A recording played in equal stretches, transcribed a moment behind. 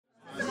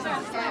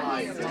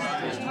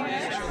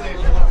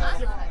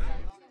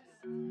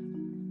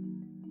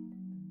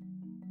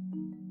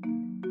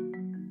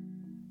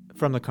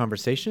From The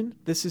Conversation,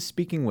 this is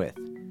Speaking With.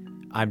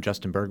 I'm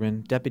Justin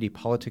Bergman, Deputy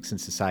Politics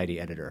and Society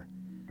Editor.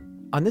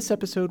 On this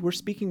episode, we're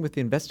speaking with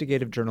the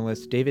investigative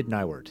journalist David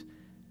Neiwert,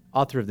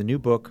 author of the new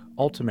book,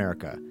 Alt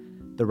America: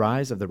 The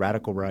Rise of the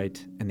Radical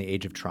Right and the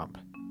Age of Trump.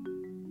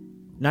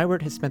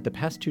 Neiwert has spent the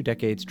past 2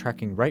 decades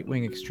tracking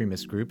right-wing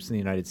extremist groups in the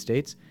United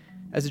States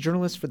as a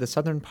journalist for the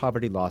Southern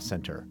Poverty Law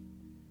Center.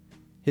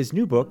 His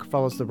new book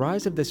follows the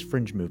rise of this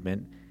fringe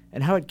movement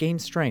and how it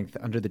gained strength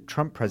under the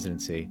Trump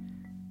presidency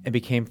and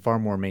became far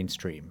more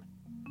mainstream.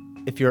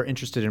 If you're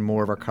interested in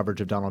more of our coverage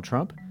of Donald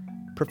Trump,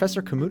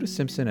 Professor Kamuta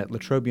Simpson at La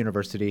Trobe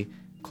University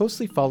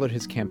closely followed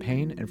his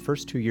campaign and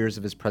first 2 years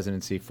of his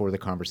presidency for The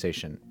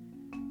Conversation.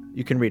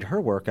 You can read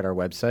her work at our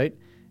website,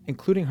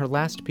 including her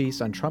last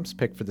piece on Trump's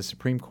pick for the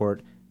Supreme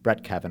Court,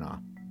 Brett Kavanaugh.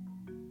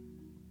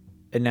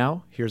 And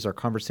now, here's our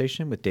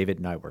conversation with David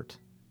Neiwert.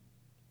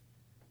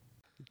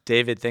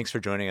 David, thanks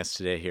for joining us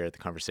today here at The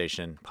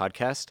Conversation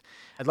podcast.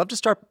 I'd love to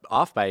start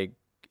off by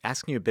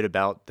asking you a bit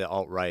about the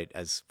alt-right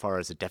as far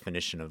as a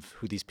definition of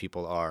who these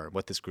people are,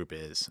 what this group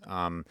is.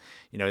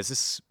 Is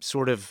this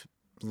sort of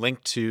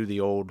linked to the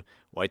old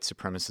white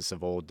supremacists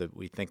of old that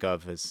we think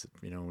of as,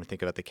 when we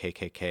think about the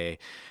KKK,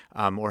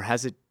 or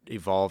has it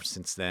evolved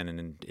since then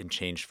and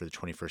changed for the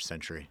 21st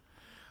century?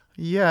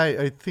 Yeah,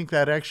 I think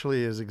that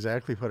actually is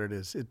exactly what it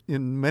is.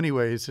 In many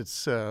ways,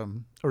 it's a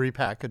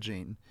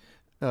repackaging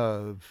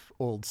of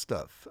old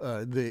stuff.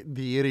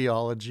 The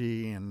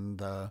ideology and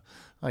the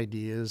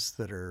ideas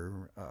that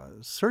are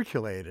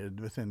circulated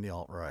within the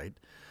alt-right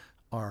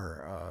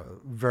are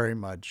very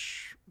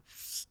much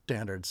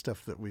standard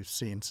stuff that we've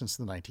seen since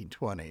the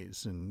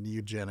 1920s and the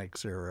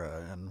eugenics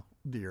era and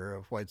the era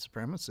of white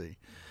supremacy.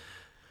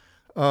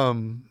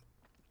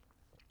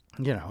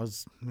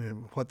 Is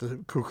what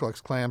the Ku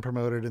Klux Klan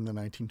promoted in the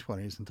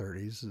 1920s and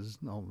 30s is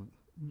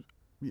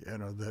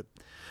that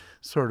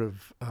sort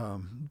of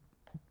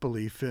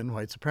belief in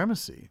white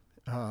supremacy.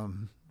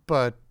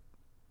 But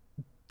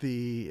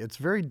it's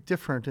very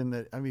different in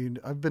that,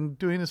 I've been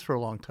doing this for a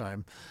long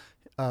time.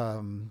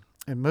 And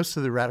most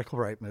of the radical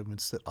right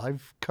movements that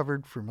I've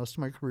covered for most of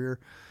my career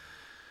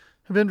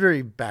have been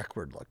very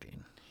backward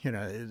looking.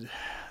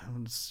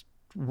 It's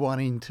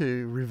wanting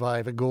to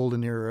revive a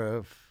golden era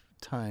of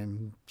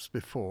times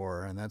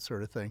before and that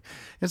sort of thing.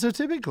 And so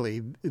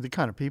typically the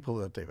kind of people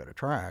that they would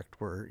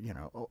attract were,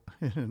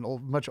 an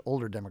much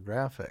older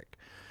demographic.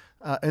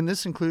 And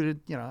this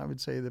included, I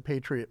would say the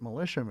Patriot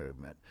Militia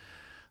movement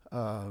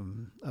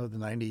of the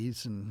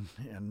 90s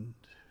and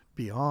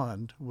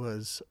beyond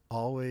was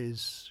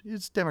always,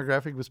 its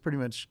demographic was pretty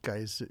much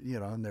guys,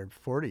 in their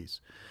 40s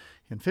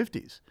and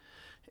 50s.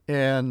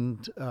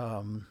 And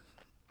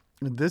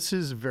this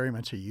is very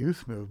much a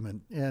youth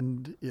movement,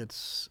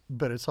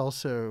 but it's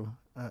also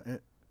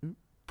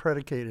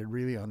predicated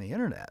really on the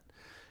internet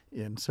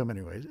in so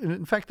many ways. And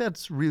in fact,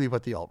 that's really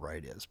what the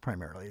alt-right is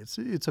primarily.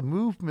 It's a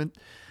movement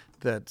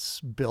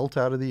that's built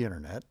out of the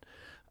internet,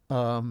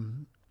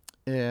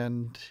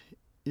 and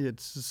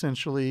it's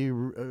essentially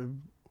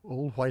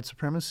old white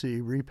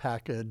supremacy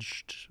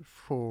repackaged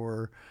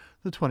for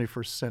the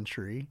 21st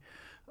century,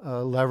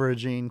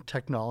 leveraging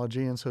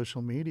technology and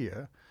social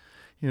media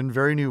in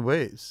very new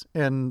ways.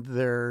 And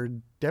their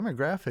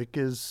demographic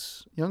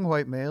is young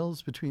white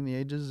males between the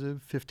ages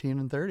of 15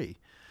 and 30.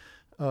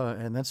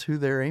 And that's who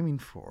they're aiming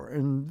for.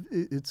 And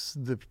it's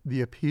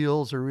the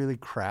appeals are really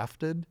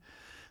crafted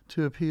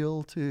to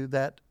appeal to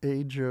that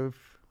age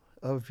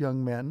of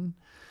young men.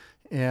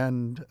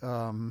 And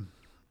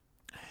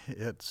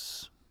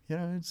it's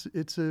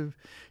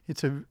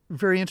a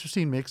very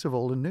interesting mix of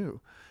old and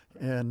new.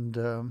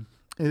 And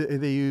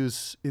they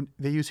use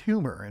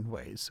humor in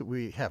ways that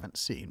we haven't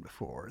seen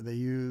before. They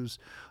use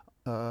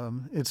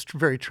it's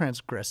very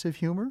transgressive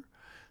humor.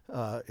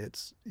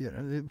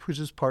 Which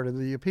is part of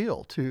the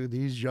appeal to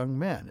these young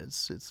men.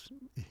 It's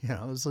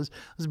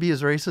let's be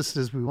as racist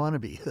as we want to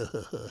be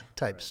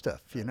type right.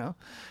 Stuff,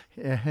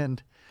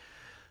 and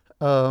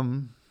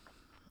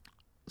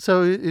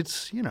so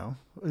it's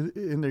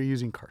and they're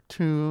using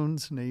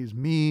cartoons and they use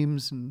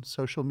memes and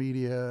social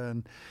media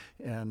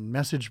and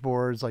message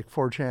boards like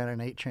 4chan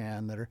and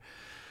 8chan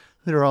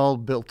that are all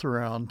built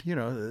around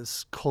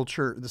this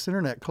culture, this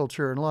internet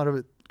culture, and a lot of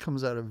it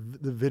comes out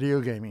of the video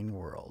gaming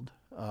world.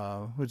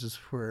 Which is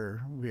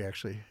where we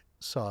actually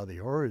saw the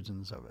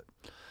origins of it.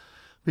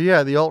 But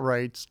yeah, the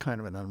alt-right's kind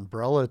of an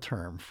umbrella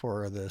term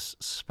for this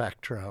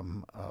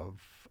spectrum of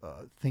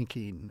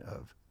thinking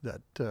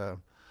that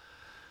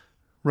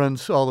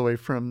runs all the way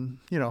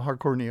from,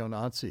 hardcore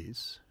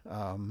neo-Nazis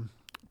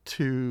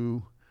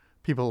to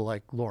people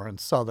like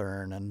Lawrence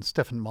Southern and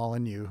Stefan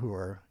Molyneux, who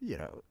are,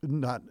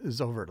 not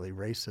as overtly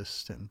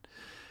racist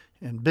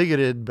and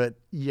bigoted, but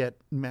yet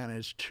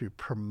manage to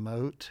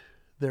promote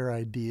their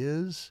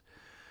ideas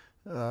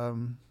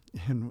in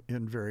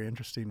very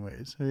interesting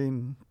ways.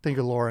 Think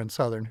of Lawrence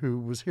Southern, who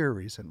was here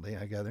recently,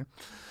 I gather.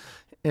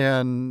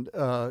 And,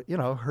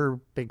 her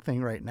big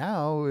thing right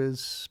now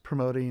is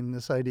promoting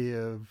this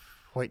idea of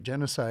white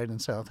genocide in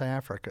South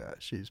Africa.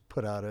 She's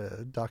put out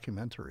a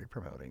documentary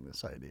promoting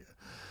this idea.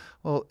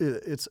 Well,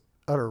 it's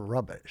utter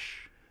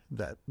rubbish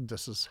that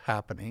this is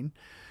happening,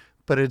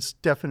 but it's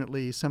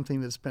definitely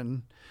something that's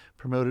been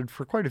promoted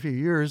for quite a few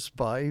years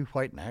by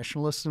white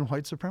nationalists and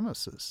white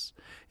supremacists.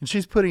 And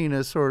she's putting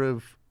a sort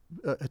of,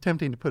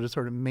 attempting to put a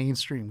sort of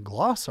mainstream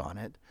gloss on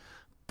it,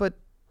 but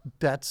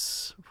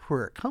that's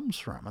where it comes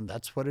from, and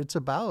that's what it's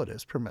about,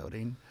 is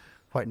promoting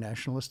white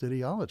nationalist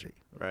ideology.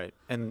 Right.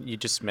 And you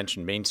just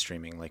mentioned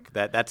mainstreaming. Like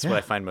that's what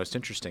I find most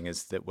interesting,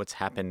 is that what's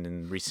happened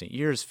in recent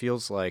years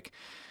feels like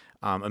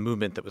a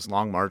movement that was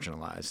long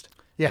marginalized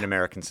in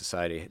American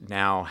society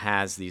now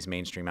has these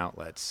mainstream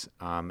outlets.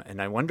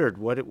 And I wondered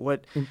what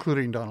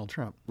including Donald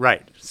Trump.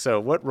 Right. So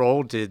what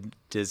role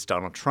does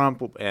Donald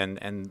Trump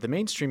and the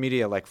mainstream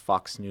media like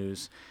Fox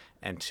News,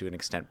 and to an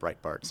extent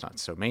Breitbart, it's not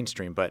so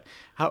mainstream, but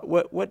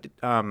what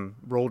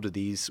role do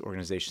these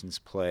organizations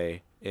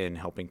play in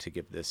helping to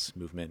give this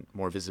movement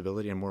more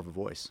visibility and more of a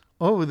voice?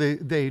 Oh,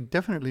 they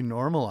definitely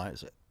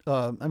normalize it.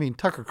 I mean,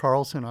 Tucker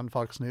Carlson on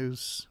Fox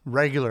News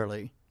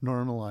regularly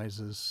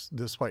normalizes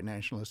this white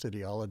nationalist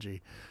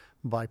ideology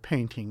by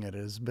painting it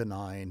as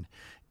benign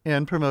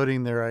and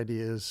promoting their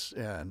ideas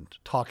and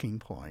talking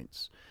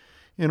points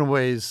in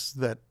ways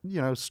that,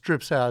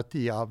 strips out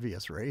the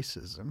obvious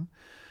racism,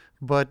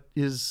 but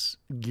is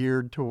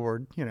geared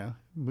toward,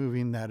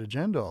 moving that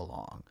agenda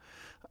along.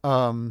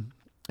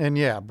 And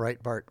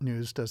Breitbart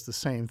News does the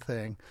same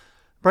thing.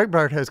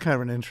 Breitbart has kind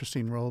of an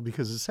interesting role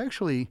because it's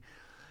actually,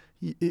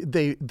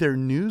 their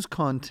news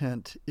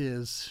content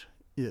is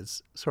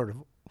sort of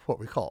what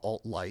we call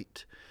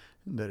alt-light.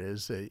 That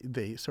is,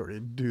 they sort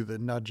of do the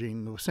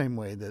nudging the same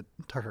way that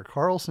Tucker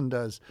Carlson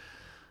does.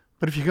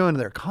 But if you go into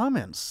their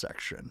comments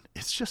section,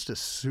 it's just a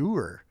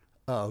sewer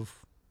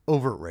of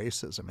overt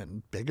racism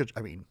and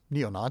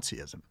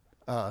neo-Nazism.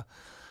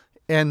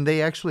 And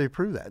they actually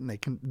approve that, and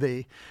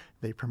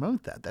they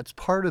promote that.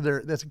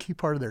 That's a key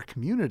part of their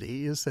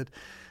community, is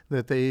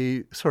that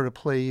they sort of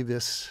play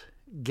this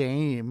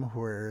game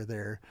where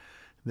they're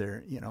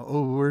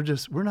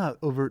we're not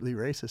overtly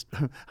racist.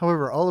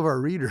 However, all of our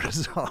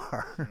readers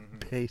are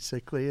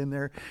basically, and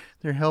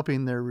they're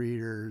helping their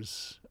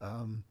readers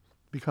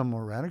become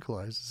more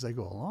radicalized as they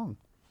go along.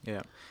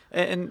 Yeah.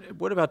 And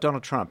what about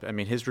Donald Trump? I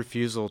mean, his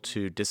refusal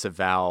to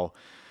disavow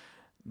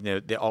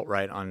the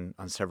alt-right on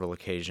several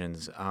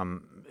occasions.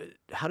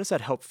 How does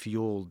that help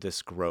fuel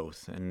this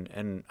growth?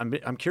 And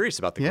I'm curious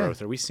about the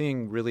growth. Are we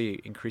seeing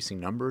really increasing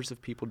numbers of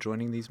people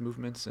joining these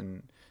movements,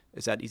 and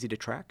is that easy to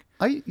track?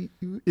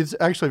 It's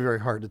actually very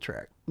hard to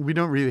track. We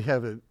don't really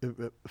have a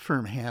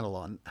firm handle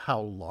on how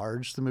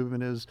large the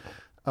movement is.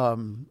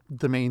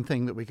 The main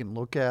thing that we can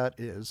look at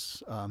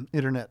is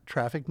internet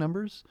traffic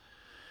numbers.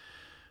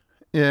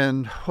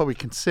 And what we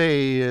can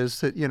say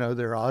is that,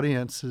 their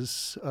audience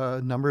is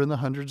a number in the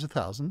hundreds of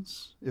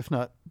thousands, if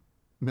not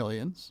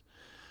millions.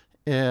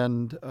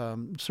 And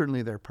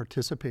certainly they're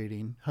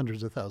participating.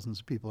 Hundreds of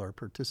thousands of people are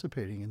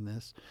participating in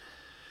this.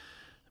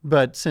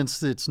 But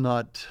since it's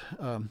not,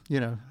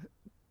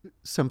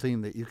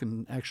 something that you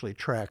can actually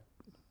track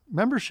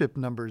membership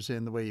numbers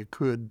in the way you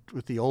could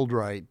with the old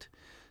right,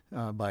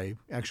 by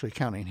actually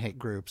counting hate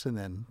groups and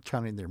then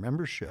counting their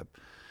membership,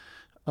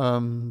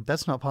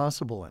 that's not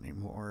possible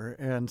anymore.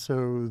 And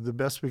so the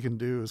best we can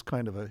do is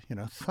kind of a,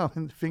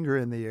 finger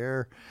in the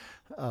air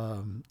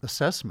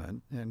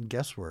assessment and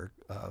guesswork.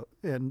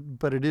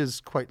 But it is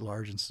quite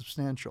large and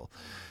substantial.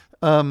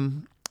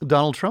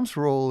 Donald Trump's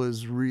role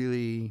is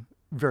really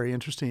very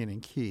interesting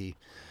and key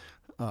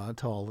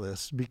to all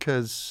this,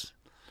 because,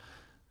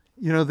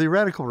 the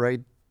radical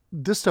right,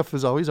 this stuff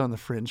was always on the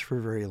fringe for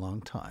a very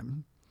long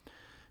time.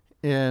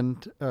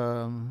 And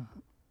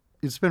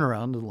it's been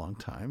around a long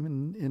time,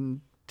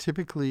 and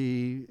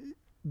typically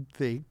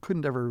they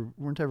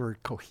weren't ever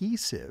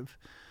cohesive,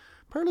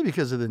 partly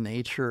because of the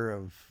nature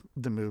of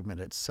the movement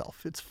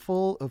itself. It's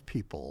full of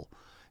people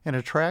and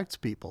attracts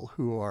people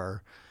who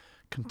are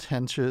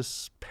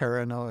contentious,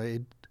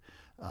 paranoid,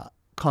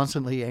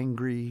 constantly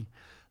angry,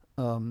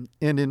 and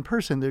in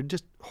person they're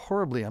just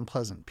horribly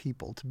unpleasant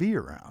people to be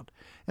around.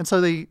 And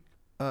so they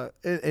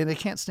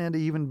can't stand to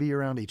even be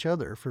around each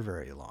other for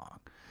very long.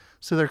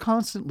 So they're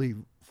constantly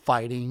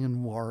fighting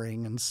and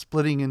warring and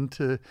splitting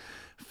into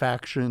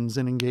factions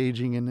and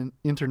engaging in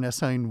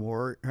internecine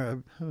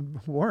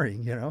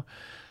warring,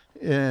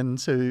 And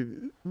so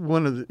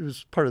it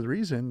was part of the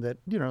reason that,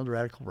 the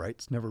radical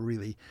rights never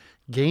really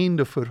gained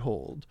a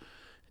foothold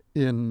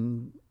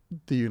in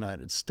the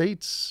United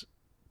States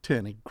to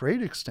any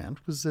great extent,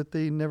 was that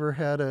they never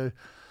had a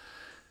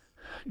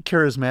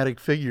charismatic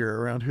figure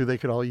around who they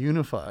could all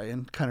unify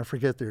and kind of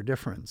forget their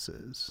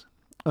differences.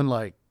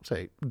 Unlike,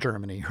 say,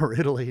 Germany or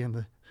Italy in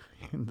the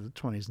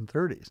 20s and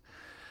 30s.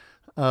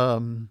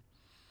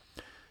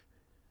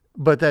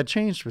 But that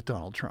changed with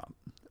Donald Trump.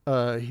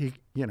 He,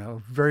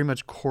 very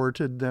much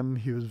courted them.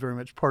 He was very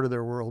much part of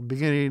their world,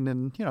 beginning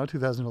in,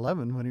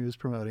 2011 when he was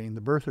promoting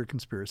the birther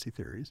conspiracy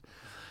theories,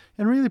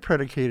 and really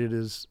predicated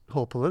his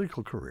whole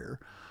political career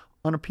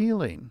on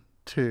appealing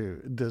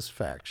to this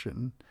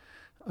faction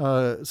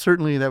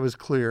Certainly that was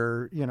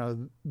clear,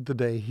 the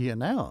day he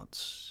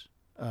announced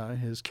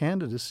his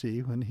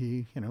candidacy when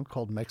he,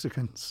 called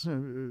Mexican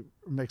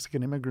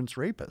immigrants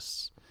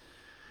rapists.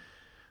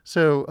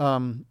 So,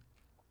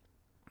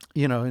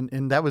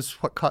 and that was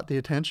what caught the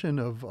attention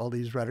of all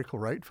these radical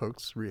right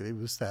folks, really,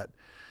 was that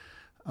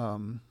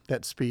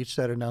speech,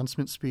 that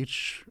announcement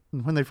speech.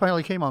 And when they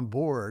finally came on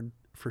board,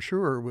 for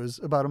sure, was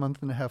about a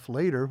month and a half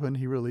later when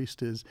he released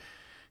his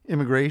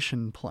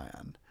immigration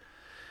plan.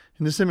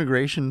 And this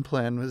immigration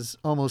plan was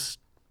almost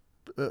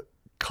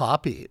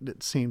copied,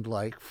 it seemed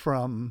like,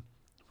 from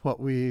what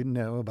we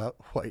know about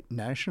white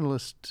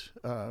nationalist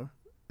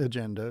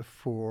agenda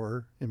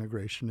for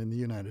immigration in the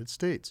United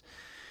States.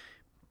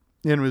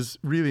 And it was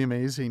really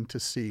amazing to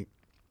see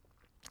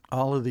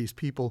all of these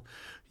people,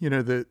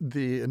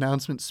 the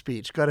announcement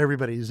speech got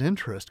everybody's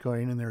interest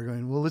going, and they were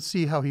going, well, let's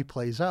see how he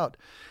plays out.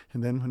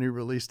 And then when he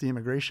released the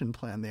immigration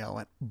plan, they all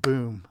went,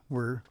 boom,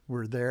 we're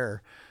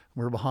there.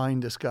 We're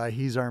behind this guy.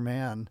 He's our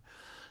man.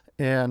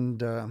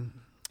 And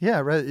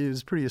it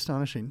was pretty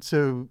astonishing.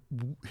 So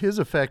his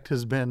effect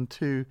has been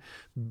to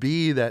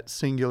be that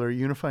singular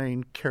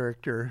unifying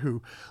character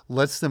who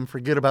lets them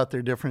forget about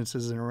their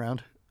differences and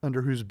around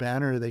under whose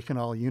banner they can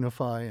all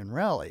unify and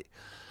rally.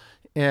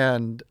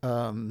 And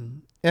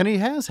he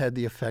has had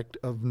the effect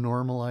of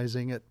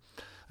normalizing it.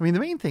 I mean, the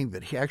main thing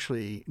that he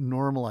actually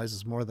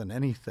normalizes more than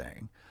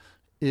anything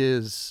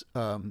is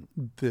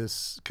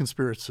this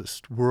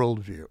conspiracist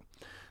worldview,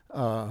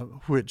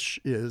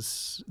 which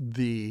is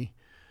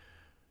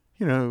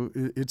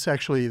it's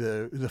actually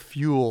the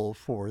fuel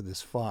for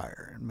this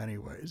fire in many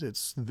ways.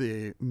 It's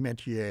the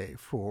métier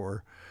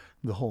for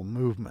the whole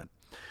movement.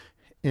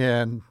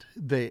 And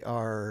they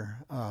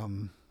are,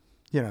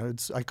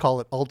 I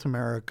call it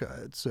Alt-America.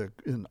 It's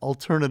an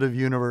alternative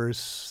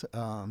universe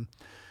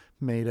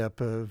made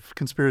up of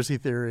conspiracy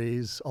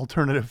theories,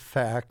 alternative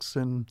facts,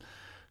 and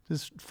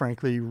just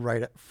frankly,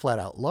 flat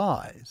out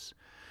lies.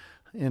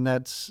 And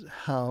that's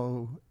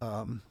how,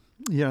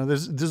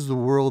 this is the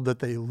world that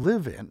they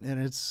live in.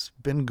 And it's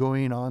been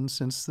going on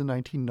since the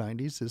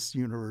 1990s.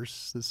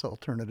 This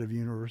alternative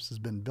universe has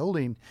been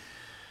building.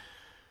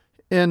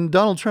 And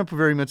Donald Trump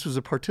very much was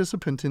a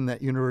participant in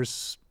that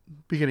universe,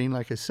 beginning,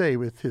 like I say,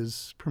 with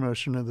his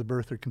promotion of the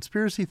birther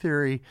conspiracy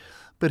theory.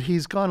 But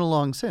he's gone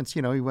along since. He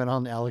went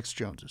on Alex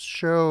Jones's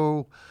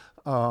show.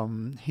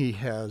 He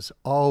has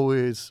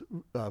always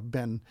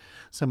been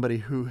somebody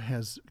who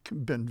has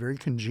been very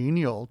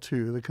congenial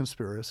to the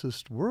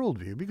conspiracist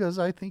worldview, because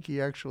I think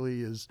he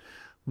actually is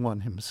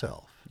one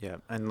himself. Yeah,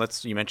 and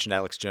you mentioned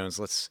Alex Jones.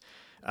 Let's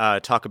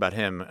talk about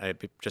him,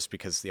 just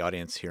because the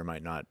audience here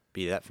might not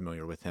be that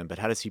familiar with him. But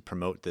how does he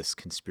promote this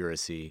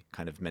conspiracy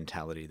kind of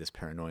mentality, this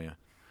paranoia?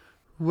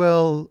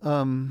 Well,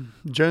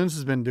 Jones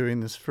has been doing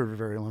this for a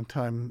very long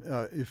time.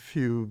 If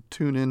you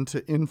tune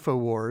into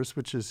InfoWars,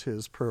 which is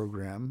his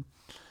program,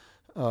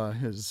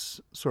 his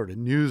sort of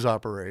news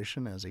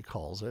operation, as he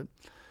calls it,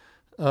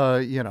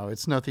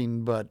 it's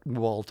nothing but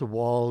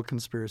wall-to-wall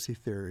conspiracy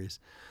theories.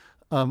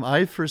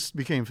 I first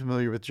became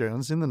familiar with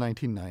Jones in the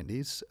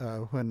 1990s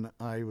when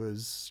I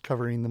was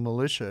covering the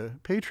militia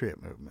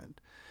patriot movement.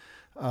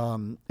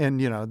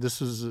 This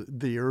was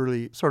the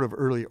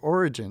early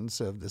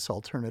origins of this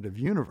alternative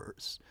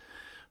universe,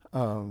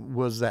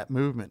 was that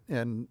movement.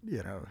 And,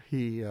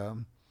 he,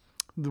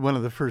 one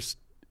of the first,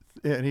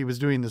 and he was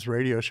doing this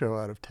radio show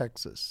out of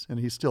Texas, and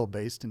he's still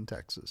based in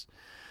Texas.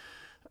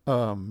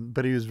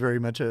 But he was very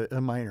much a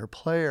minor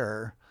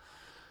player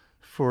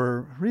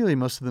for really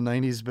most of the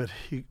 90s, but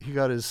he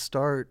got his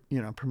start,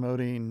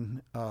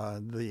 promoting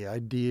the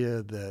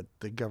idea that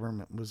the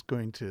government was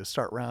going to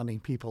start rounding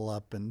people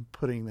up and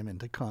putting them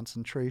into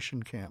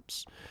concentration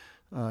camps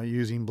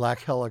using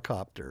black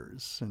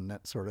helicopters and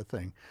that sort of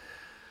thing.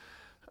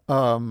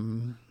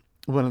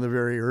 One of the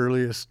very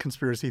earliest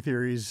conspiracy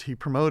theories he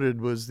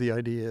promoted was the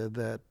idea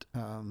that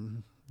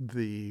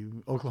the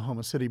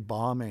Oklahoma City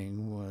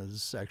bombing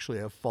was actually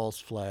a false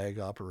flag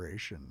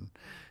operation.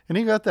 And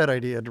he got that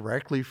idea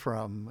directly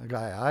from a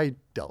guy I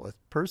dealt with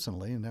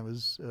personally, and that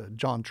was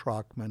John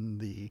Trockman,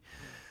 the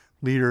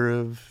leader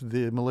of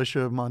the militia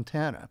of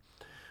Montana,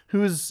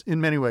 who is in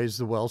many ways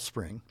the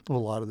wellspring of a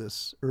lot of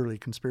this early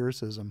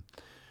conspiracism.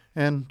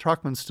 And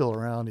Trockman's still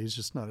around. He's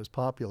just not as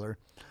popular.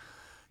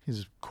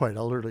 He's quite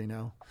elderly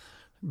now.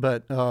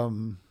 But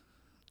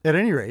at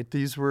any rate,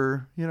 these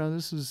were,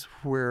 this is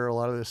where a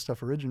lot of this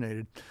stuff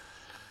originated.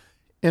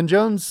 And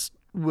Jones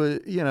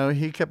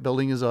he kept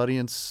building his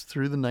audience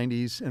through the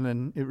 90s, and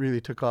then it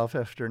really took off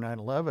after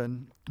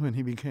 9/11 when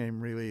he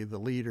became really the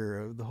leader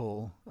of the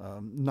whole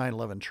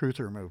 9/11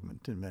 truther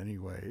movement in many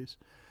ways.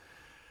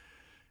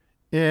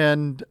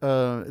 And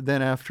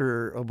then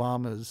after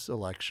Obama's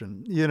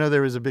election,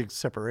 there was a big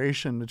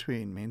separation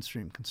between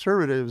mainstream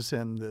conservatives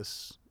and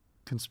this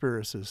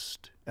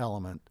conspiracist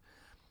element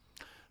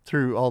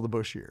through all the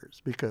Bush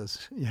years,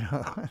 because,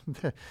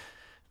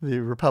 the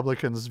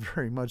Republicans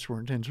very much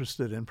weren't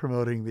interested in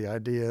promoting the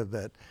idea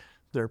that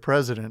their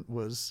president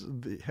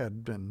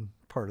had been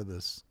part of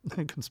this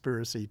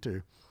conspiracy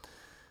to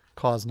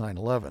cause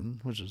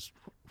 9/11, which is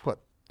what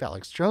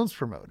Alex Jones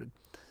promoted.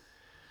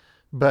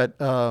 But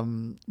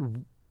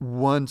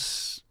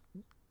once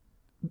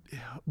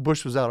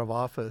Bush was out of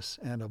office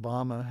and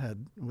Obama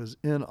was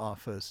in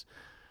office,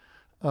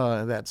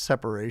 that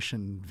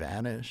separation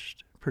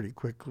vanished pretty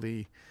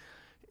quickly,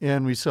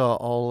 and we saw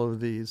all of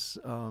these,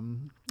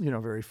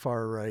 very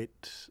far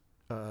right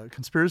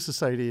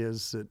conspiracy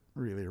ideas that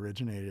really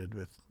originated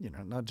with,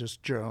 not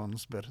just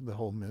Jones but the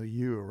whole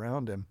milieu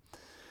around him,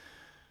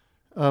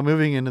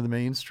 moving into the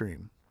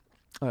mainstream,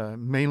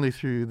 mainly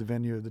through the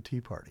venue of the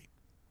Tea Party.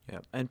 Yeah,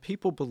 and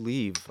people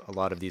believe a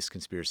lot of these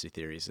conspiracy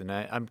theories. And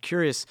I'm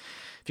curious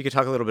if you could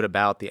talk a little bit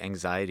about the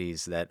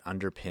anxieties that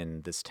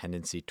underpin this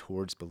tendency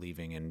towards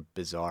believing in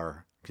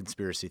bizarre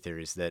conspiracy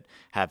theories that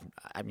have,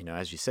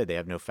 as you said, they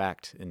have no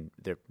fact and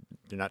they're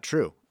not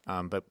true,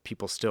 but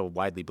people still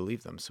widely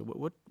believe them. So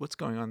what's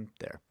going on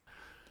there?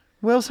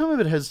 Well, some of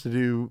it has to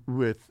do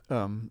with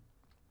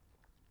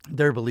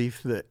their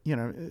belief that,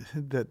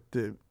 that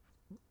the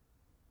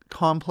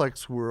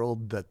complex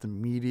world that the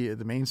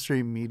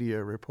mainstream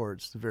media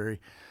reports, that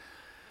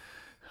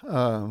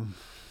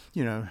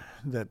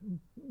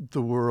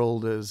the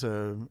world as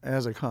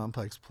a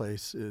complex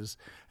place is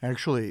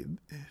actually,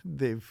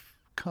 they've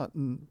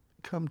come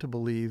to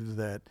believe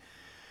that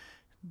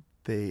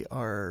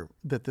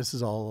that this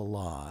is all a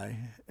lie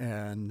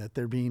and that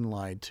they're being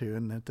lied to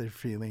and that they're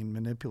feeling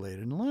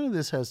manipulated. And a lot of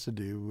this has to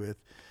do with,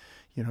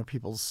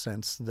 people's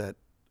sense that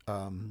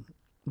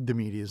the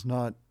media is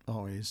not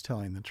always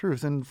telling the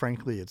truth, and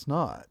frankly, it's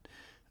not.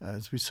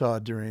 As we saw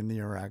during the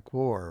Iraq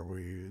War,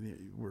 we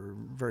were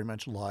very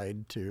much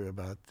lied to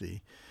about the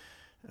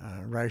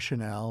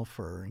rationale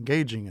for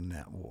engaging in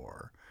that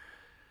war.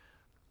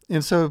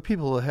 And so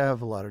people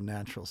have a lot of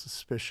natural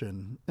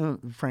suspicion.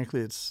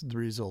 Frankly, it's the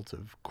result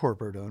of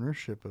corporate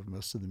ownership of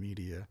most of the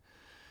media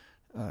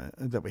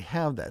that we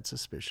have that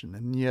suspicion.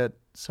 And yet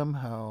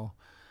somehow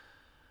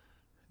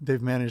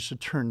they've managed to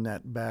turn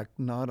that back,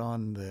 not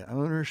on the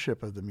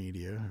ownership of the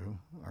media, who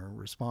are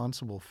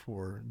responsible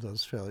for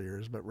those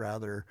failures, but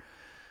rather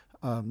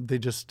they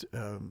just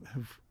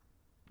have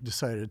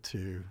decided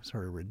to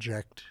sort of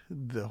reject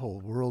the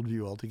whole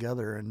worldview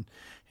altogether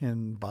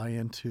and buy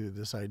into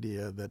this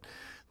idea that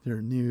their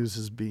news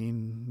is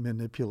being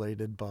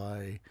manipulated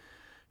by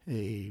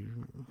a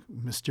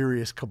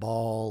mysterious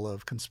cabal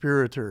of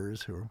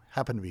conspirators who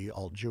happen to be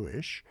all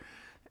Jewish,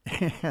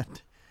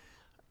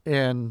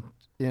 and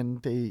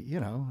they,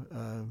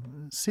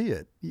 see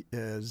it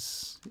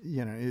as,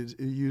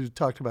 you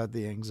talked about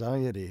the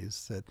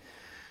anxieties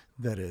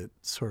that it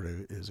sort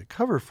of is a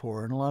cover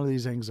for. And a lot of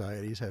these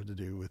anxieties have to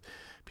do with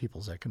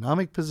people's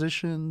economic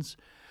positions,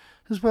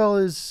 as well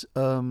as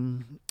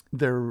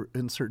their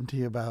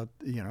uncertainty about,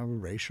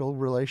 racial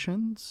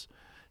relations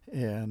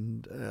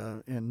and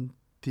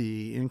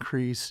the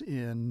increase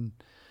in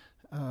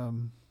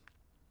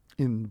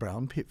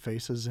brown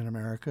faces in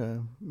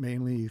America,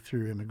 mainly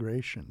through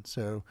immigration.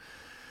 So,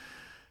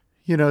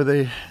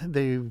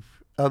 they've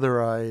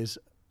otherized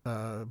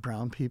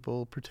brown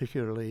people,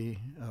 particularly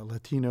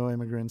Latino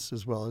immigrants,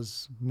 as well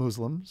as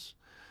Muslims.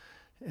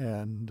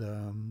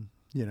 And,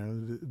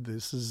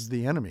 this is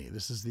the enemy,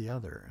 this is the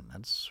other, and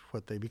that's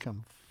what they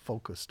become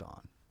focused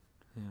on.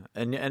 Yeah.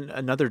 And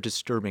another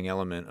disturbing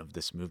element of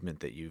this movement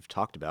that you've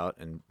talked about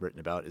and written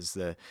about is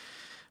the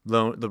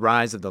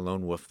rise of the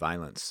lone wolf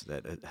violence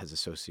that has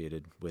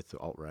associated with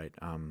alt-right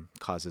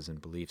causes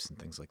and beliefs and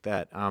things like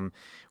that.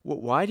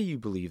 Why do you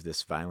believe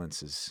this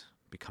violence is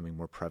becoming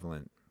more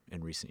prevalent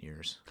in recent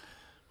years?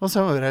 Well,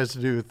 some of it has to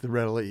do with the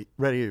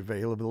ready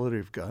availability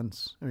of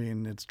guns. I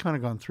mean, it's kind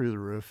of gone through the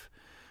roof.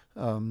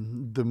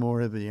 The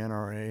more the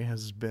NRA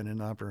has been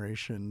in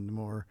operation, the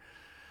more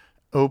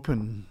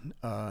open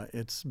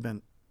it's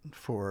been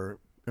for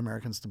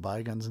Americans to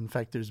buy guns. In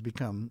fact, it's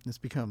become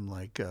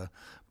like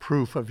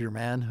proof of your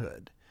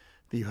manhood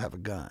that you have a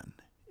gun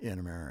in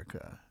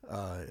America.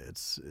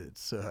 It's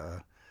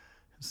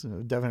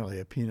definitely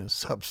a penis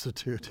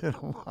substitute in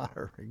a lot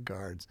of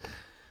regards.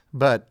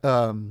 But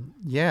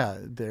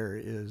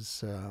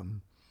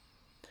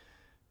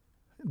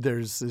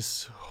there's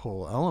this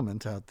whole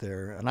element out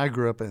there. And I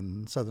grew up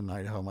in southern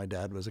Idaho. My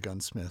dad was a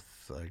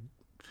gunsmith. I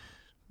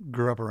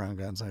grew up around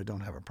guns. I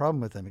don't have a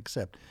problem with them,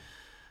 except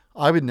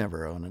I would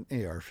never own an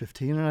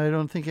AR-15, and I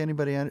don't think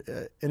anybody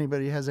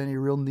has any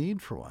real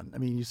need for one. I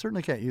mean, you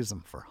certainly can't use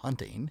them for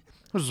hunting,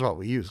 which is what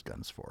we use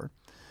guns for,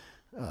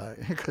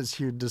 because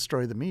you'd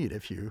destroy the meat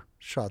if you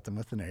shot them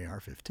with an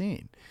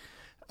AR-15.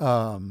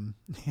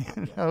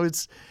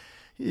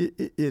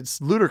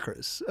 It's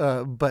ludicrous.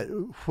 But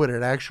what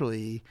it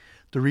actually,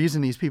 the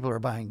reason these people are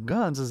buying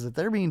guns is that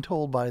they're being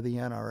told by the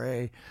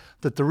NRA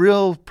that the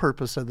real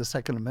purpose of the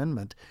Second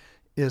Amendment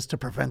is to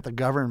prevent the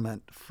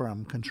government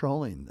from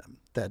controlling them.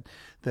 That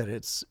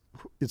it's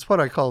what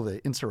I call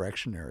the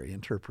insurrectionary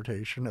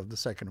interpretation of the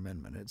Second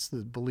Amendment. It's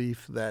the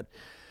belief that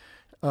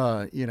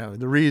the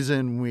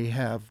reason we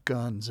have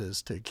guns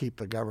is to keep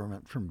the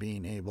government from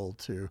being able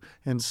to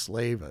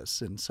enslave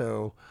us. And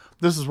so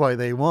this is why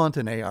they want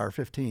an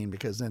AR-15,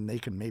 because then they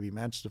can maybe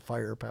match the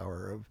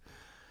firepower of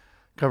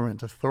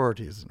government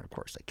authorities. And of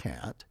course they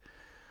can't.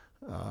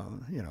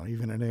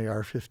 Even an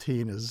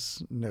AR-15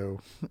 is no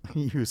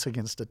use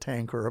against a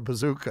tank or a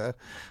bazooka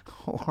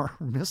or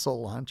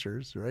missile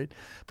launchers, right?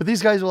 But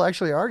these guys will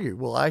actually argue,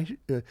 well,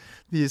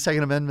 the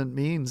Second Amendment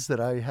means that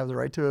I have the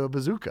right to a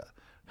bazooka.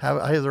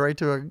 I have the right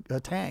to a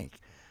tank,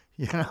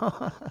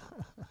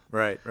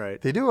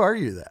 Right. They do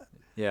argue that.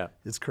 Yeah.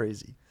 It's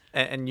crazy.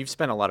 And you've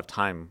spent a lot of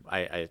time,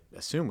 I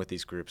assume, with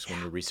these groups when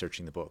you're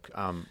researching the book.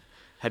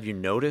 Have you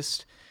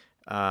noticed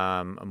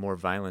a more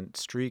violent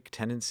streak,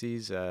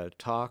 tendencies,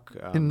 talk?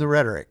 In the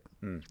rhetoric.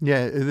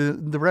 Yeah,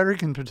 the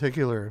rhetoric in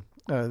particular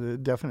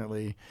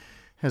definitely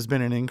has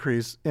been an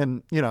increase.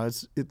 And,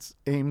 it's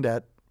aimed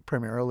at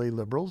primarily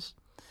liberals,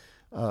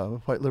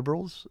 white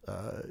liberals.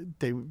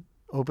 They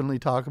openly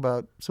talk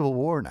about civil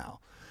war now,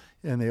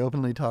 and they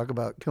openly talk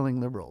about killing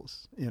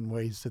liberals in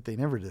ways that they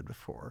never did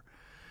before,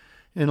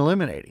 and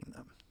eliminating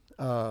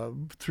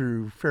them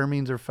through fair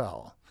means or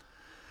foul.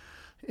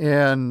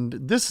 And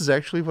this is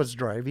actually what's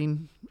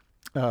driving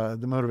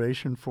the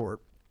motivation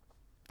for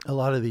a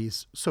lot of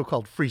these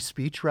so-called free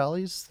speech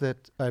rallies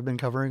that I've been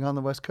covering on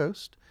the West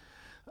Coast,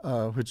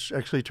 which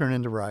actually turn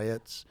into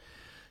riots.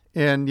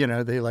 And,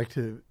 they like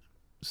to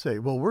say,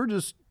 well, we're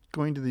just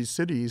going to these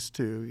cities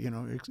to,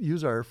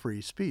 use our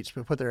free speech.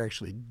 But what they're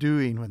actually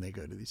doing when they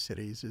go to these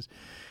cities is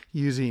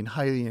using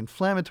highly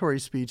inflammatory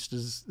speech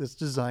that's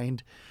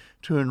designed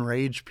to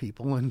enrage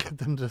people and get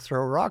them to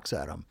throw rocks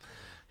at them.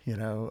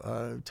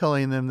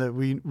 Telling them that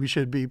we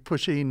should be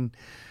pushing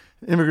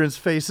immigrants'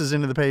 faces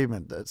into the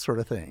pavement, that sort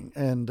of thing.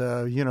 And,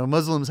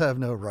 Muslims have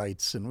no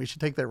rights, and we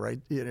should take their right,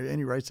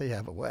 any rights they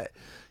have away.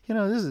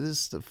 This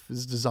stuff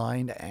is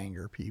designed to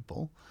anger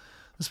people,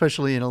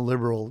 especially in a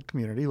liberal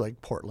community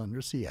like Portland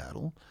or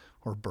Seattle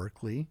or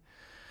Berkeley.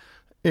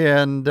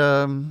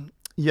 And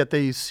yet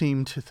they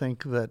seem to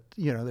think that,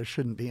 there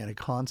shouldn't be any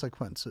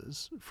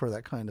consequences for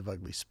that kind of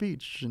ugly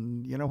speech.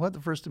 And you know what?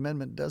 The First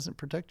Amendment doesn't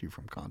protect you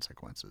from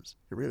consequences.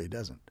 It really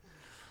doesn't.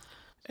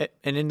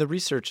 And in the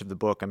research of the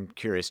book, I'm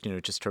curious,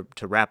 just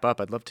to wrap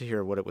up, I'd love to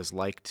hear what it was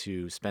like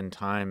to spend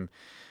time,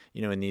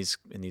 in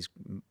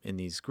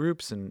these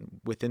groups and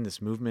within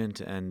this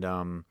movement, and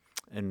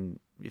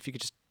if you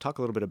could just talk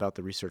a little bit about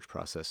the research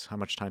process. How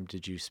much time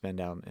did you spend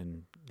out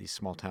in these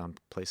small town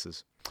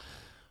places?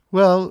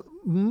 Well,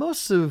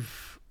 most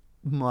of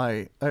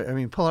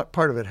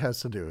part of it has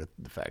to do with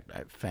the fact I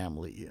have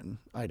family in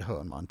Idaho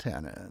and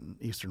Montana and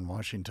Eastern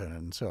Washington,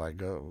 and so I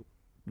go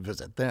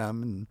visit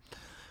them and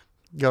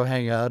go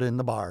hang out in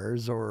the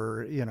bars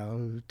or,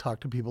 talk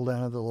to people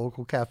down at the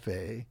local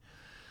cafe.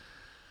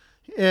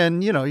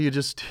 And, you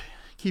just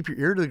keep your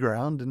ear to the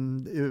ground,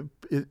 and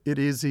it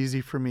is easy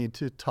for me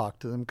to talk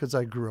to them because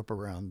I grew up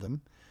around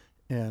them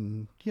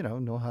and,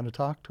 know how to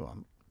talk to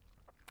them.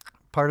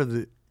 Part of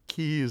the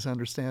key is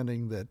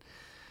understanding that,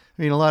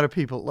 a lot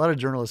of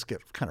journalists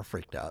get kind of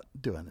freaked out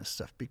doing this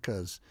stuff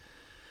because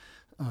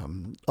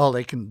all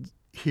they can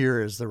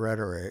hear is the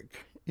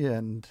rhetoric.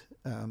 And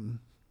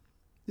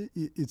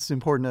it's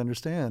important to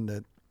understand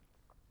that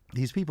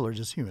these people are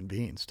just human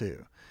beings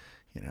too.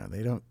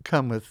 They don't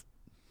come with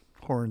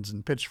horns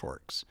and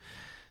pitchforks.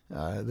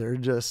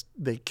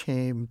 They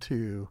came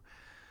to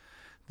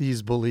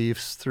these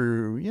beliefs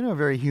through,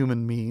 very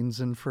human means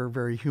and for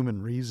very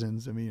human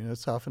reasons.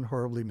 It's often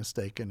horribly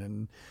mistaken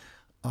and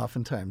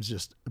oftentimes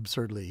just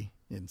absurdly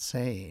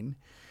insane.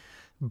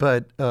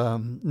 But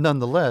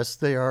nonetheless,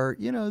 they are,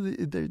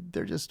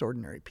 they're just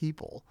ordinary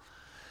people.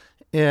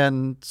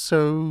 And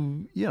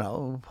so,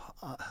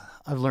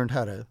 I've learned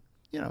how to,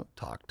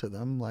 talk to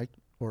them like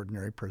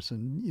ordinary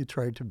person. You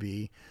try to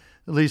be,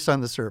 at least on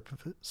the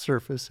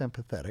surface,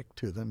 empathetic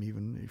to them,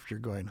 even if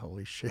you're going,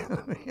 holy shit,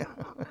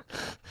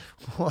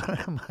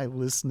 what am I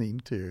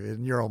listening to?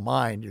 In your own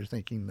mind, you're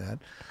thinking that.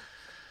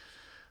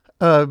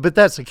 But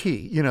that's the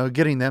key,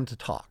 getting them to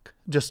talk.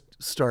 Just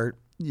start,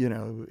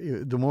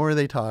 the more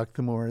they talk,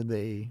 the more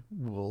they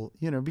will,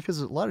 because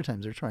a lot of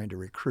times they're trying to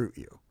recruit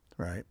you,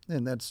 right?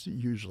 And that's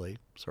usually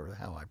sort of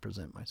how I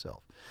present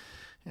myself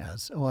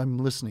as, I'm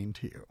listening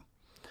to you.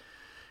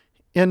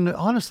 And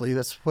honestly,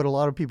 that's what a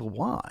lot of people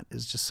want,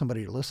 is just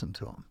somebody to listen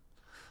to them.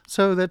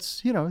 So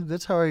that's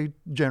how I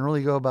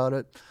generally go about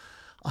it.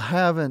 I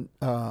haven't,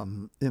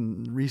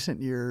 in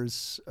recent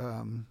years,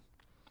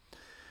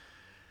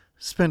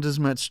 spent as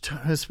much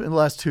time, in the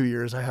last 2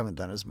 years, I haven't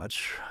done as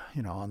much,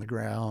 on the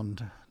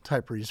ground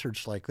type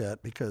research like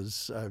that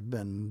because I've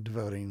been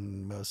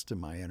devoting most of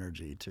my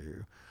energy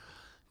to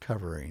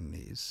covering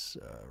these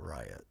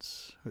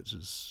riots, which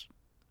is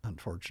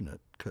unfortunate.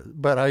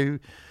 But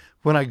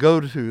when I go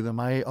to them,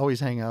 I always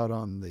hang out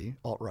on the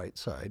alt-right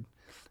side,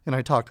 and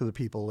I talk to the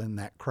people in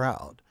that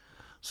crowd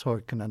so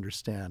I can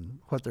understand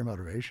what their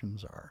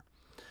motivations are.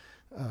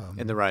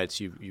 And the riots,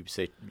 you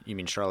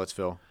mean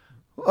Charlottesville?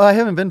 I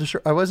haven't been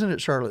to. I wasn't at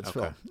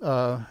Charlottesville.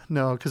 Okay.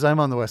 No, because I'm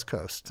on the West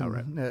Coast. Oh,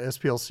 right.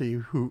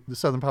 SPLC, the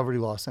Southern Poverty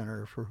Law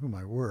Center, for whom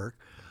I work,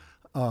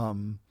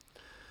 they're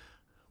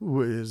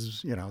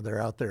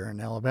out there in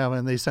Alabama,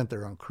 and they sent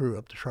their own crew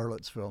up to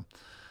Charlottesville.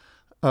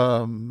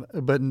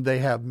 But they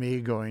have me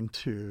going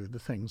to the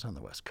things on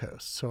the West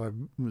Coast. So I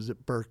was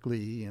at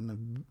Berkeley,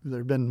 and there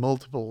have been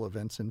multiple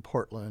events in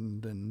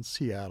Portland and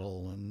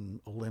Seattle and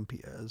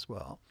Olympia as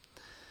well.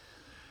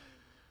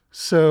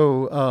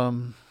 So,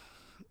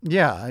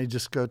 I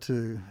just go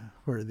to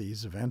where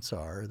these events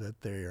are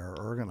that they are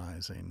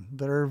organizing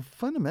that are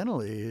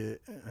fundamentally,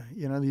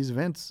 these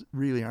events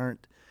really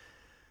aren't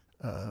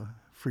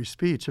free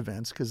speech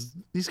events, because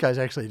these guys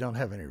actually don't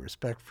have any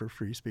respect for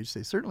free speech.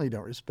 They certainly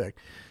don't respect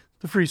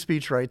the free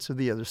speech rights of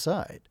the other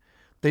side.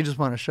 They just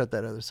want to shut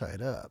that other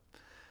side up,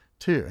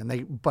 too.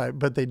 And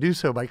but they do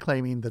so by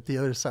claiming that the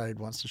other side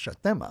wants to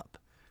shut them up.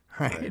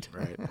 Right.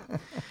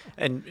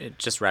 And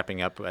just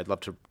wrapping up, I'd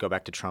love to go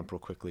back to Trump real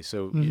quickly.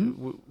 So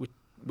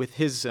with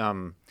his,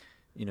 the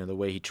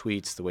way he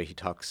tweets, the way he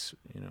talks,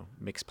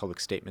 makes public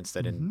statements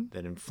that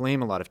that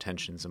inflame a lot of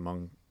tensions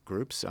among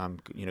groups,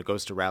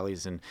 goes to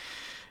rallies and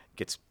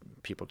gets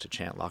people to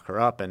chant "lock her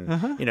up."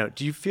 And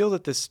do you feel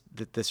that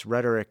this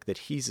rhetoric that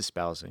he's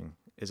espousing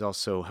is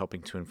also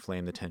helping to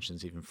inflame the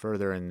tensions even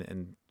further,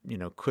 and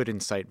could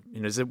incite?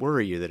 Does it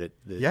worry you that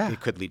it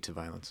could lead to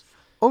violence?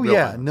 Oh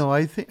yeah, violence? No,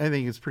 I think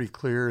it's pretty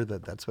clear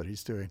that that's what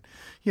he's doing.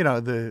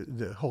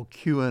 The whole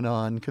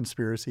QAnon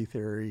conspiracy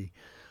theory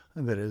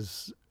that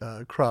has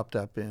cropped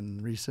up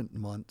in recent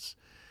months,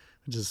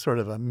 which is sort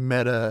of a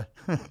meta,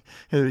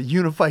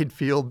 unified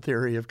field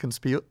theory of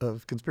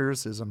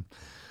conspiracism.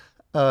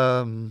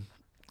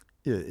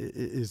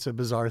 It's a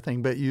bizarre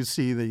thing, but you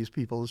see these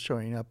people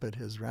showing up at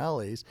his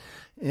rallies,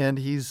 and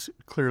he's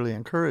clearly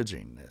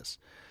encouraging this.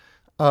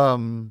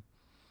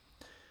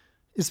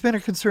 It's been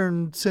a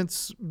concern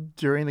since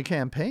during the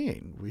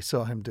campaign. We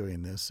saw him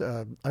doing this.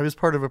 I was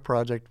part of a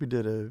project. We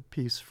did a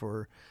piece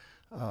for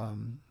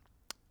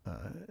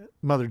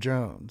Mother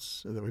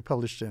Jones that we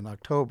published in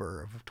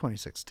October of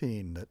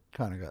 2016 that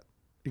kind of got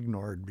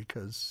ignored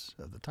because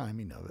of the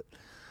timing of it.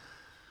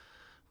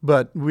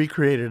 But we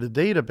created a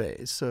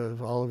database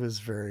of all of his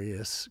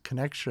various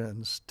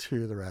connections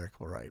to the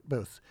radical right,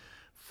 both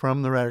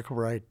from the radical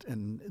right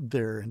and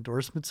their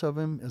endorsements of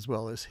him, as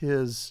well as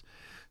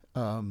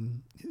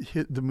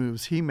the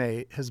moves he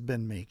has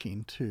been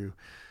making to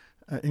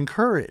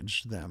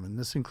encourage them. And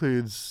this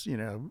includes,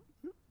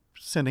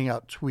 sending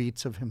out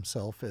tweets of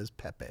himself as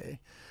Pepe.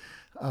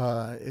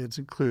 It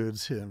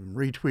includes him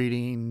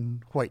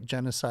retweeting white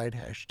genocide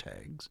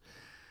hashtags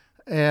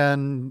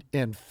and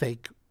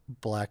fake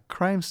black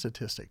crime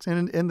statistics.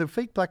 And the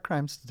fake black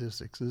crime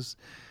statistics is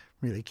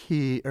really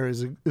key, or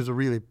is a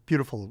really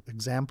beautiful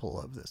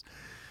example of this.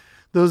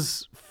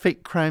 Those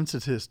fake crime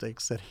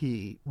statistics that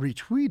he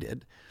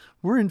retweeted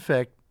were in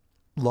fact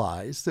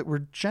lies that were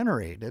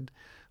generated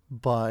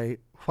by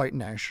white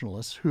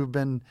nationalists who've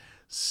been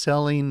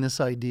selling this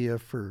idea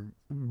for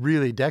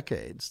really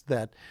decades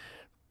that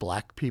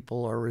black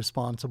people are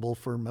responsible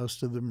for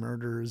most of the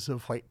murders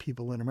of white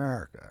people in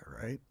America,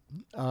 right?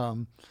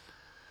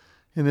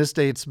 And this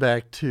dates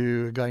back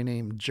to a guy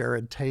named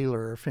Jared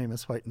Taylor, a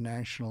famous white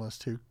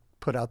nationalist who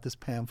put out this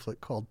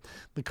pamphlet called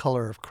The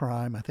Color of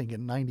Crime, I think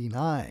in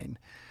 1999,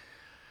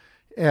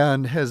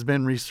 and has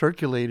been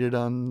recirculated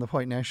on the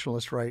white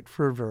nationalist right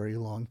for a very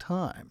long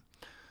time.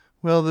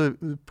 Well,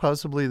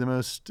 possibly the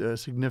most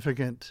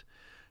significant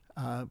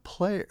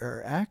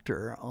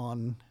actor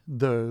on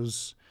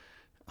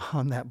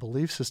that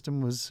belief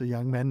system was a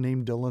young man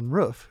named Dylan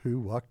Roof,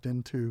 who walked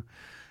into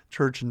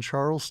church in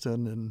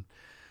Charleston, and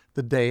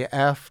the day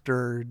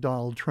after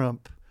Donald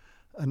Trump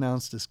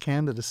announced his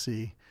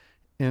candidacy,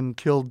 and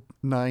killed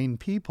 9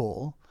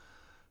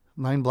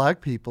 black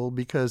people,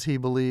 because he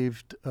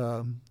believed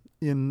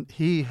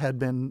he had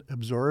been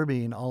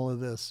absorbing all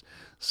of this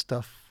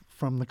stuff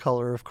from The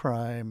Color of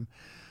Crime,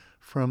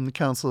 from the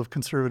Council of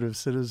Conservative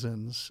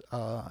Citizens,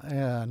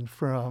 and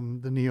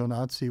from the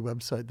neo-Nazi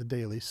website, The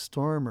Daily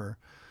Stormer,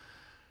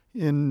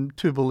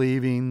 into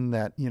believing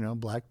that,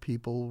 black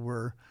people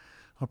were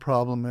a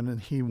problem, and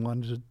he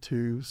wanted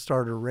to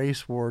start a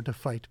race war to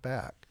fight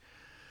back.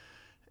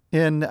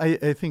 And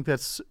I think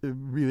that's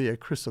really a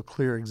crystal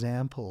clear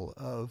example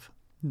of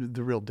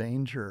the real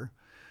danger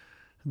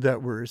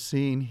that we're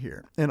seeing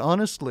here. And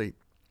honestly,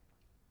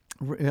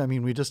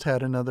 we just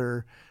had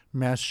another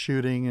mass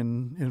shooting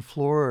in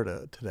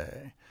Florida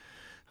today.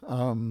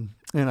 And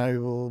I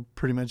will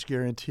pretty much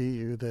guarantee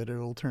you that it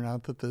will turn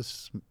out that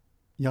this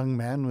young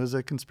man was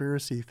a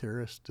conspiracy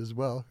theorist as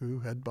well,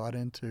 who had bought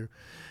into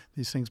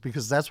these things,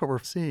 because that's what we're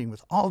seeing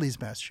with all these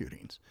mass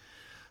shootings.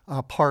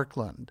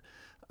 Parkland,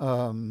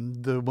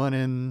 the one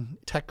in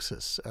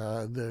Texas,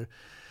 the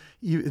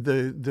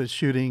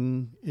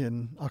shooting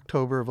in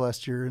October of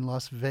last year in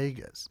Las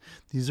Vegas.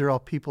 These are all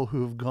people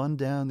who have gone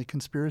down the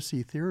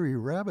conspiracy theory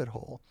rabbit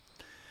hole.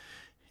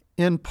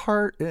 In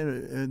part,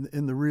 and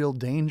the real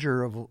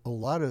danger of a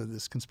lot of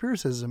this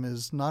conspiracism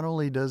is not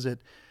only does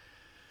it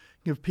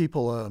give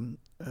people a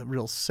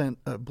real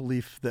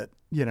belief that,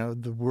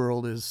 the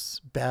world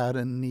is bad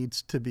and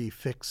needs to be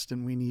fixed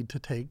and we need to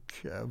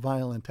take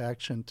violent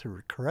action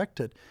to correct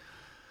it,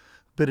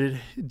 but it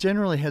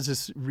generally has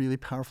this really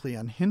powerfully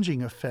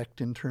unhinging effect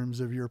in terms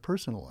of your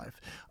personal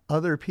life.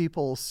 Other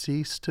people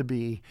cease to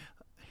be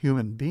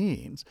human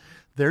beings.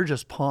 They're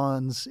just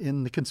pawns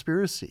in the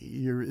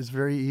conspiracy. It's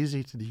very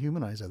easy to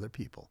dehumanize other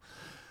people.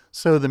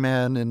 So the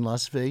man in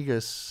Las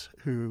Vegas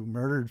who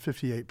murdered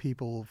 58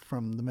 people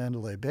from the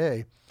Mandalay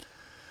Bay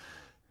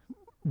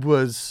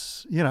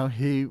was,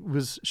 he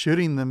was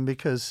shooting them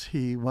because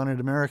he wanted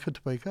America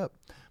to wake up.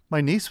 My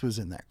niece was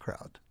in that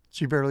crowd.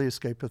 She barely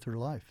escaped with her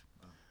life.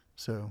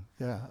 So,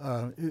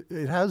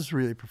 it has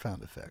really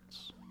profound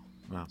effects.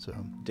 Wow. So,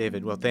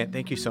 David, well,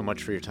 thank you so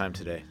much for your time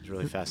today. It's a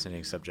really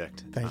fascinating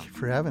subject. Thank you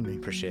for having me.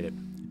 Appreciate it.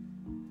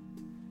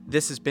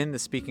 This has been the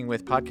Speaking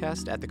With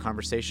podcast at The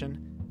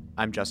Conversation.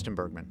 I'm Justin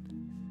Bergman.